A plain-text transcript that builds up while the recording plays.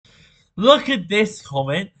Look at this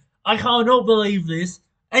comment. I cannot believe this.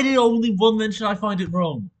 Any only one mention, I find it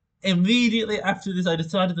wrong. Immediately after this, I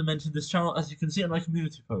decided to mention this channel, as you can see on my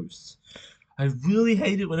community posts. I really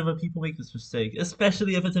hate it whenever people make this mistake,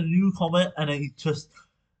 especially if it's a new comment and I just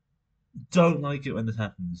don't like it when this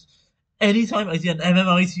happens. Anytime I see an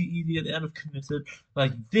MMITED at the end of committed,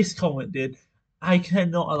 like this comment did, I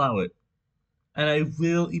cannot allow it. And I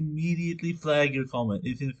will immediately flag your comment,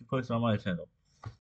 even if you post it on my channel.